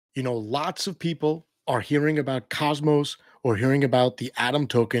Lots of people are hearing about Cosmos or hearing about the Atom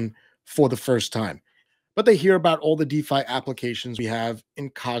token for the first time, but they hear about all the DeFi applications we have in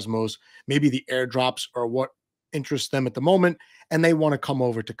Cosmos, maybe the airdrops are what interests them at the moment, and they want to come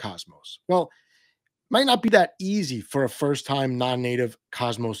over to Cosmos. Well, might not be that easy for a first time non native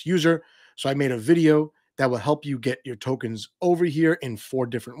Cosmos user. So I made a video that will help you get your tokens over here in 4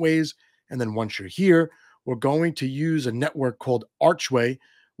 different ways. And then once you're here, we're going to use a network called Archway,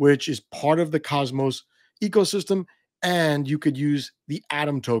 which is part of the Cosmos ecosystem. And you could use the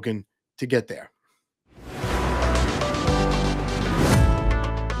Atom token to get there.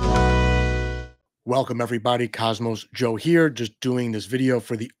 Welcome, everybody. Cosmos Joe here, just doing this video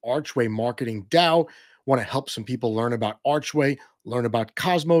for the Archway Marketing DAO. Want to help some people learn about Archway, learn about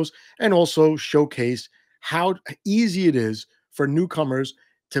Cosmos, and also showcase how easy it is for newcomers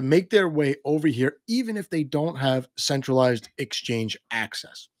to make their way over here, even if they don't have centralized exchange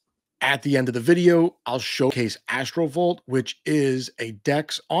access. At the end of the video, I'll showcase Astrov Vault, which is a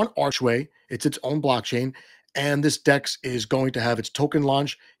DEX on Archway. It's its own blockchain, and this DEX is going to have its token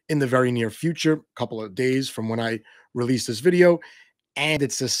launch in the very near future, a couple of days from when I release this video. And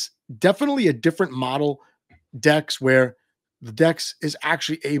it's definitely a different model DEX where the DEX is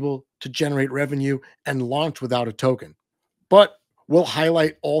actually able to generate revenue and launch without a token. But we'll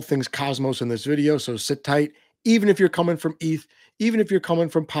highlight all things Cosmos in this video, so sit tight. Even if you're coming from ETH, even if you're coming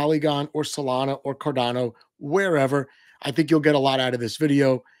from Polygon or Solana or Cardano, wherever, I think you'll get a lot out of this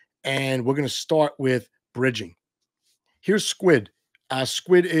video. And we're going to start with bridging. Here's Squid.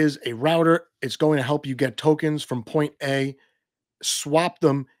 Squid is a router. It's going to help you get tokens from point A, swap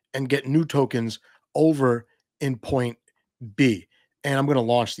them, and get new tokens over in point B. And I'm going to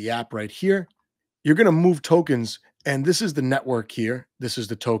launch the app right here. You're going to move tokens, and this is the network here. This is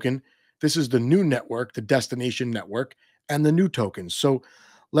the token. This is the new network, the destination network, and the new tokens. So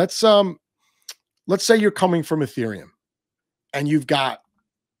let's say you're coming from Ethereum, and you've got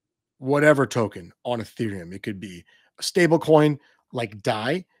whatever token on Ethereum. It could be a stable coin like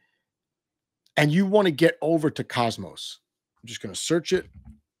DAI, and you want to get over to Cosmos. I'm just going to search it,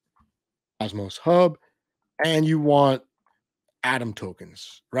 Cosmos Hub, and you want Atom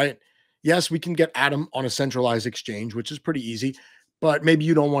tokens, right? Yes, we can get Atom on a centralized exchange, which is pretty easy, but maybe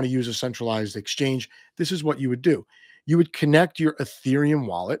you don't want to use a centralized exchange. This is what you would do. You would connect your Ethereum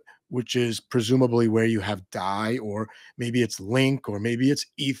wallet, which is presumably where you have DAI, or maybe it's Link, or maybe it's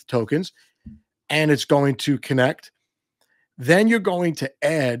ETH tokens, and it's going to connect. Then you're going to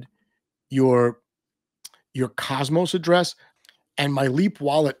add your Cosmos address, and my Leap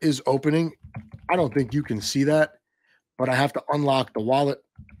wallet is opening. I don't think you can see that, but I have to unlock the wallet.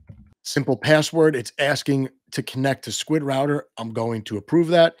 Simple password. It's asking to connect to Squid router. I'm going to approve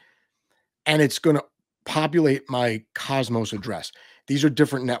that, and it's going to populate my Cosmos address. These are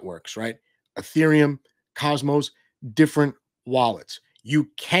different networks, right? Ethereum, Cosmos, different wallets. You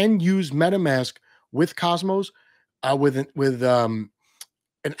can use MetaMask with Cosmos, with an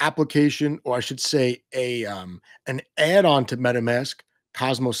application, or I should say an add-on to MetaMask.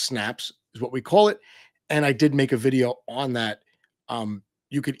 Cosmos Snaps is what we call it, and I did make a video on that.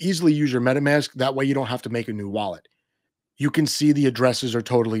 You could easily use your MetaMask. That way you don't have to make a new wallet. You can see the addresses are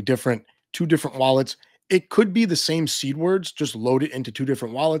totally different, 2 different wallets. It could be the same seed words, just load it into 2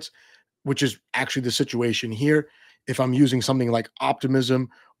 different wallets, which is actually the situation here. If I'm using something like Optimism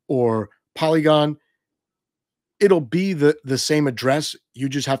or Polygon, it'll be the same address. You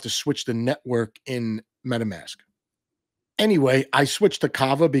just have to switch the network in MetaMask. Anyway, I switched to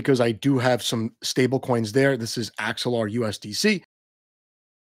Kava because I do have some stable coins there. This is Axelar USDC.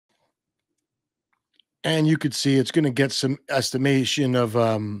 And you could see it's going to get some estimation of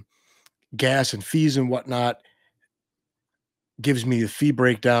gas and fees and whatnot. Gives me the fee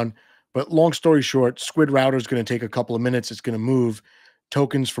breakdown. But long story short, Squid router is going to take a couple of minutes. It's going to move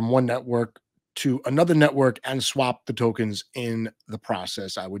tokens from one network to another network and swap the tokens in the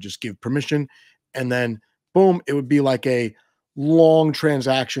process. I would just give permission, and then boom, it would be like a long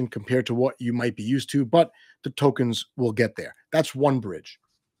transaction compared to what you might be used to, but the tokens will get there. That's one bridge.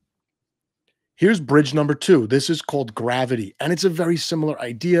 Here's bridge number 2. This is called Gravity, and it's a very similar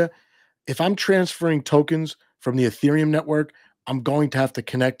idea. If I'm transferring tokens from the Ethereum network, I'm going to have to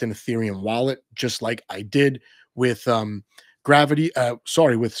connect an Ethereum wallet, just like I did with with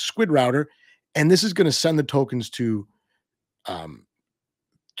Squid router. And this is going to send the tokens to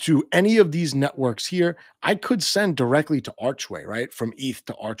any of these networks here. I could send directly to Archway, right? From ETH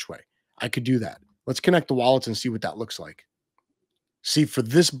to Archway. I could do that. Let's connect the wallets and see what that looks like. See, for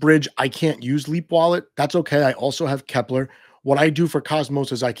this bridge, I can't use Leap Wallet. That's okay. I also have Kepler. What I do for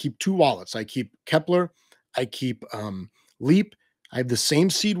Cosmos is I keep 2 wallets. I keep Kepler. I keep Leap. I have the same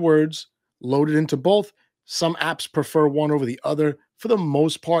seed words loaded into both. Some apps prefer one over the other. For the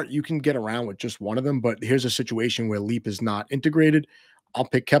most part, you can get around with just one of them, but here's a situation where Leap is not integrated. I'll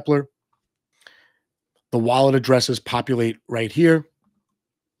pick Kepler. The wallet addresses populate right here,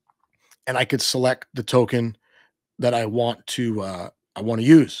 and I could select the token that I want to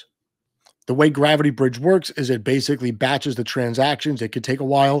use. The way Gravity Bridge works is it basically batches the transactions. It could take a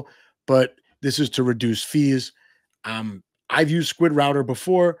while, but this is to reduce fees. I've used Squid Router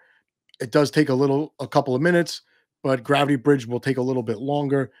before. It does take a couple of minutes, but Gravity Bridge will take a little bit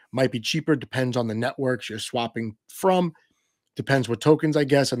longer. Might be cheaper, depends on the networks you're swapping from. Depends what tokens, I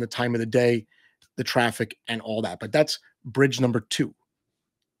guess, and the time of the day, the traffic, and all that. But that's bridge number 2.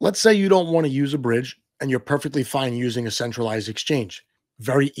 Let's say you don't want to use a bridge and you're perfectly fine using a centralized exchange.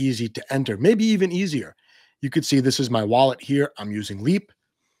 Very easy to enter, maybe even easier. You could see this is my wallet here. I'm using Leap,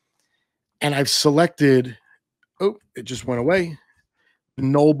 and I've selected, oh, it just went away,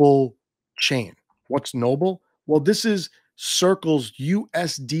 Noble chain. What's Noble? Well, this is Circle's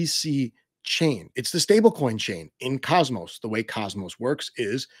USDC chain. It's the stablecoin chain in Cosmos. The way Cosmos works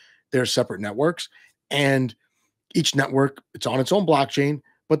is they're separate networks, and each network, it's on its own blockchain,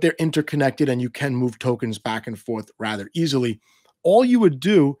 but they're interconnected and you can move tokens back and forth rather easily. All you would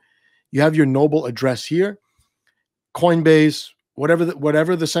do, you have your Noble address here, Coinbase,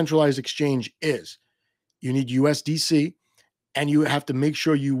 whatever the centralized exchange is, you need USDC, and you have to make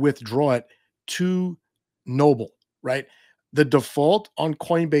sure you withdraw it to Noble, right? The default on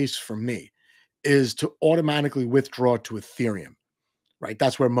Coinbase for me is to automatically withdraw to Ethereum, right?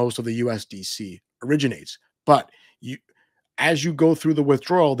 That's where most of the USDC originates. But as you go through the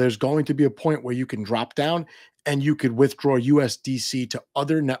withdrawal, there's going to be a point where you can drop down and you could withdraw USDC to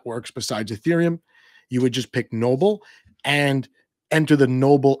other networks besides Ethereum. You would just pick Noble and enter the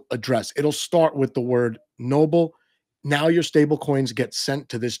Noble address. It'll start with the word Noble. Now your stable coins get sent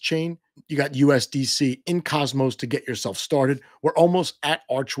to this chain. You got USDC in Cosmos to get yourself started. We're almost at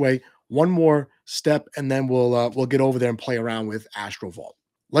Archway. One more step, and then we'll get over there and play around with Astrov Vault.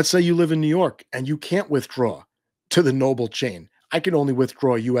 Let's say you live in New York and you can't withdraw to the Noble chain. I can only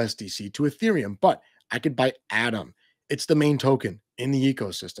withdraw USDC to Ethereum, but I could buy Atom. It's the main token in the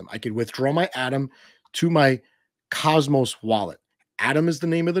ecosystem. I could withdraw my Atom to my Cosmos wallet. Atom is the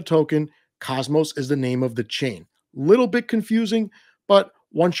name of the token. Cosmos is the name of the chain. Little bit confusing, but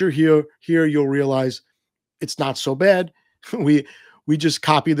once you're here, you'll realize it's not so bad. We just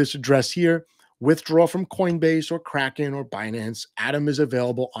copy this address here, withdraw from Coinbase or Kraken or Binance. Atom is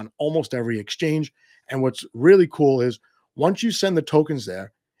available on almost every exchange. And what's really cool is once you send the tokens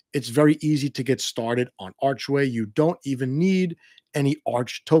there, it's very easy to get started on Archway. You don't even need any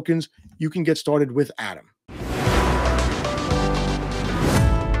Arch tokens. You can get started with Atom.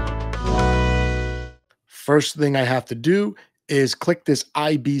 First thing I have to do is click this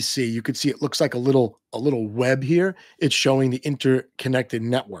IBC. You can see it looks like a little web here. It's showing the interconnected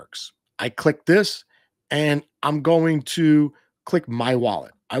networks. I click this and I'm going to click my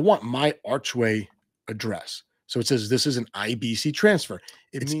wallet. I want my Archway address. So it says this is an IBC transfer.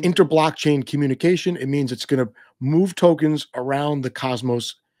 It's inter-blockchain communication. It means it's going to move tokens around the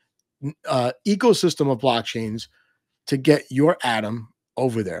Cosmos ecosystem of blockchains to get your Atom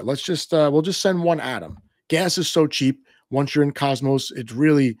over there. Let's just we'll just send one Atom. Gas is so cheap. Once you're in Cosmos, it's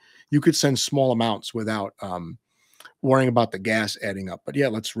really, you could send small amounts without worrying about the gas adding up. But yeah,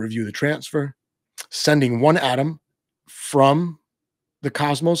 let's review the transfer. Sending one Atom from the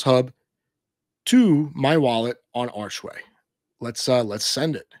Cosmos hub to my wallet on Archway. Let's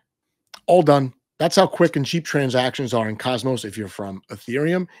send it. All done. That's how quick and cheap transactions are in Cosmos if you're from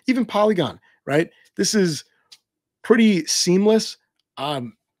Ethereum, even Polygon, right? This is pretty seamless.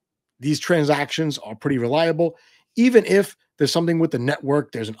 These transactions are pretty reliable. Even if there's something with the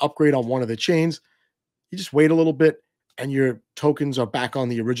network, there's an upgrade on one of the chains, you just wait a little bit and your tokens are back on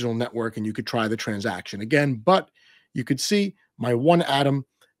the original network and you could try the transaction again. But you could see my one Atom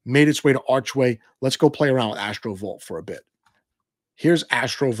made its way to Archway. Let's go play around with Astrov Vault for a bit. Here's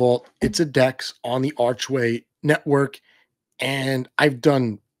Astrov Vault. It's a DEX on the Archway network, and I've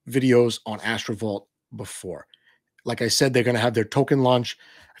done videos on Astrov Vault before. Like I said, they're going to have their token launch.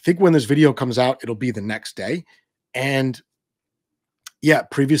 I think when this video comes out, it'll be the next day. And yeah,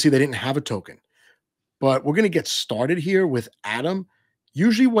 previously they didn't have a token. But we're going to get started here with Atom.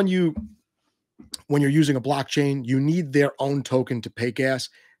 Usually when you're using a blockchain, you need their own token to pay gas.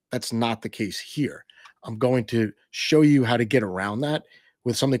 That's not the case here. I'm going to show you how to get around that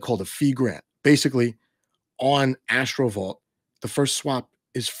with something called a fee grant. Basically, on Astrov Vault, the first swap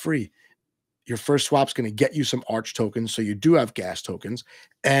is free. Your first swap's going to get you some Arch tokens, so you do have gas tokens.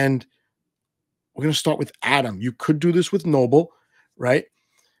 And we're going to start with Atom. You could do this with Noble, right?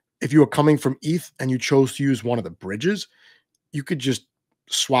 If you were coming from ETH and you chose to use one of the bridges, you could just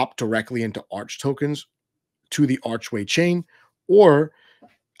swap directly into Arch tokens to the Archway chain, or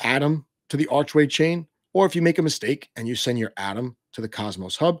Atom to the Archway chain. Or if you make a mistake and you send your Atom to the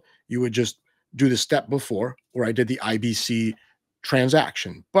Cosmos hub, you would just do the step before where I did the IBC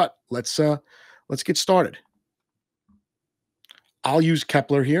transaction. But let's get started. I'll use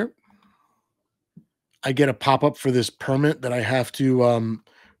Kepler here. I get a pop-up for this permit that I have to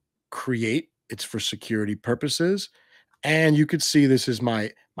create. It's for security purposes. And you could see this is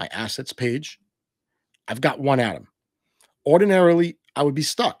my assets page. I've got one Atom. Ordinarily, I would be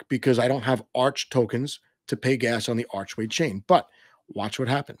stuck because I don't have Arch tokens to pay gas on the Archway chain. But watch what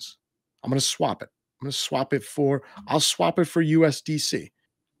happens. I'm going to swap it. I'll swap it for USDC.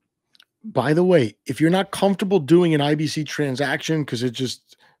 By the way, if you're not comfortable doing an IBC transaction because it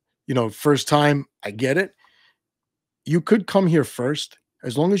just, first time, I get it. You could come here first.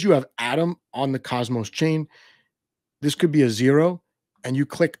 As long as you have Atom on the Cosmos chain, this could be a 0. And you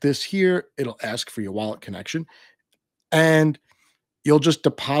click this here, it'll ask for your wallet connection. And you'll just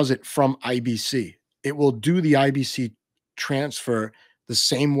deposit from IBC. It will do the IBC transfer the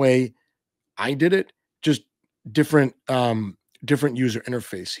same way I did it, just different user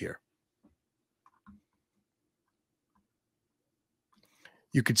interface here.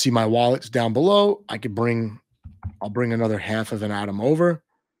 You could see my wallets down below. I'll bring another half of an Atom over,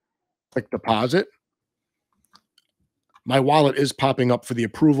 click deposit. My wallet is popping up for the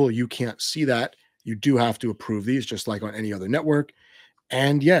approval. You can't see that. You do have to approve these just like on any other network.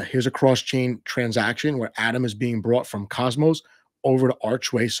 And yeah, here's a cross-chain transaction where Atom is being brought from Cosmos over to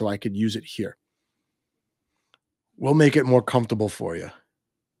Archway so I could use it here. We'll make it more comfortable for you.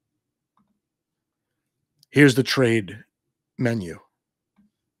 Here's the trade menu.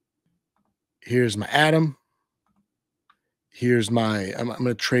 Here's my Atom. Here's I'm going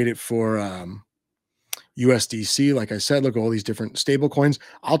to trade it for USDC. Like I said, look at all these different stable coins.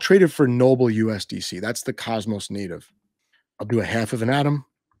 I'll trade it for Noble USDC. That's the Cosmos native. I'll do a half of an Atom.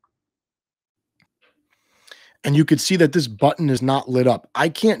 And you could see that this button is not lit up. I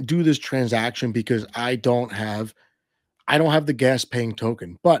can't do this transaction because I don't have the gas paying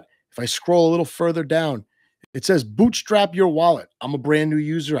token. But if I scroll a little further down, it says bootstrap your wallet. I'm a brand new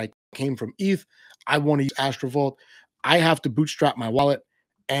user. I came from ETH. I want to use Astrov Vault. I have to bootstrap my wallet.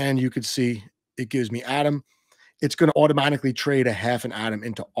 And you can see it gives me Atom. It's going to automatically trade a half an Atom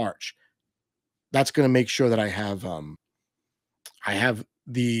into Arch. That's going to make sure that I have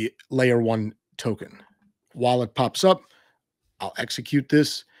the layer 1 token. Wallet pops up. I'll execute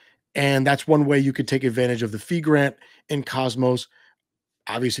this. And that's one way you could take advantage of the fee grant in Cosmos.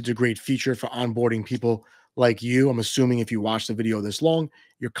 Obviously, it's a great feature for onboarding people like you. I'm assuming if you watch the video this long,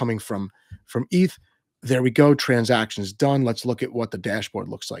 you're coming from ETH. There we go. Transactions done. Let's look at what the dashboard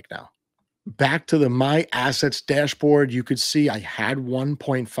looks like now. Back to the My Assets dashboard, you could see I had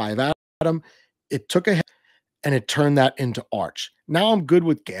 1.5 Atom. It took a hit and it turned that into Arch. Now I'm good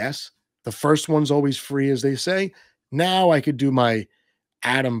with gas. The first one's always free, as they say. Now I could do my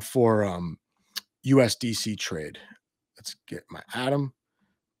Atom for USDC trade. Let's get my Atom,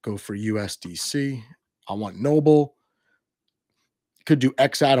 go for USDC. I want Noble. Could do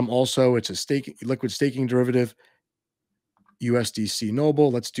X Atom also. It's a liquid staking derivative. USDC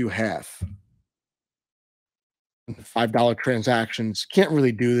Noble. Let's do half. $5 transactions. Can't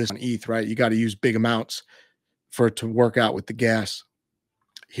really do this on ETH, right? You got to use big amounts for it to work out with the gas.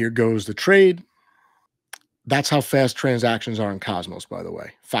 Here goes the trade. That's how fast transactions are in Cosmos, by the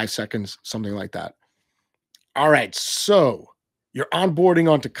way. 5 seconds, something like that. All right, so you're onboarding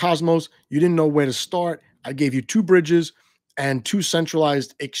onto Cosmos. You didn't know where to start. I gave you 2 bridges and 2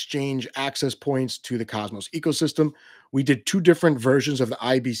 centralized exchange access points to the Cosmos ecosystem. We did 2 different versions of the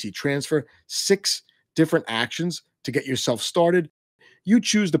IBC transfer, 6 different actions to get yourself started. You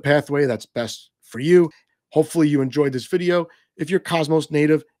choose the pathway that's best for you. Hopefully you enjoyed this video. If you're Cosmos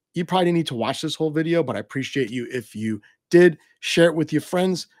native, you probably need to watch this whole video, but I appreciate you if you did. Share it with your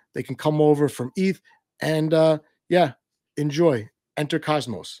friends. They can come over from ETH and yeah, enjoy. Enter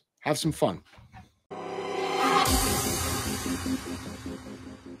Cosmos. Have some fun.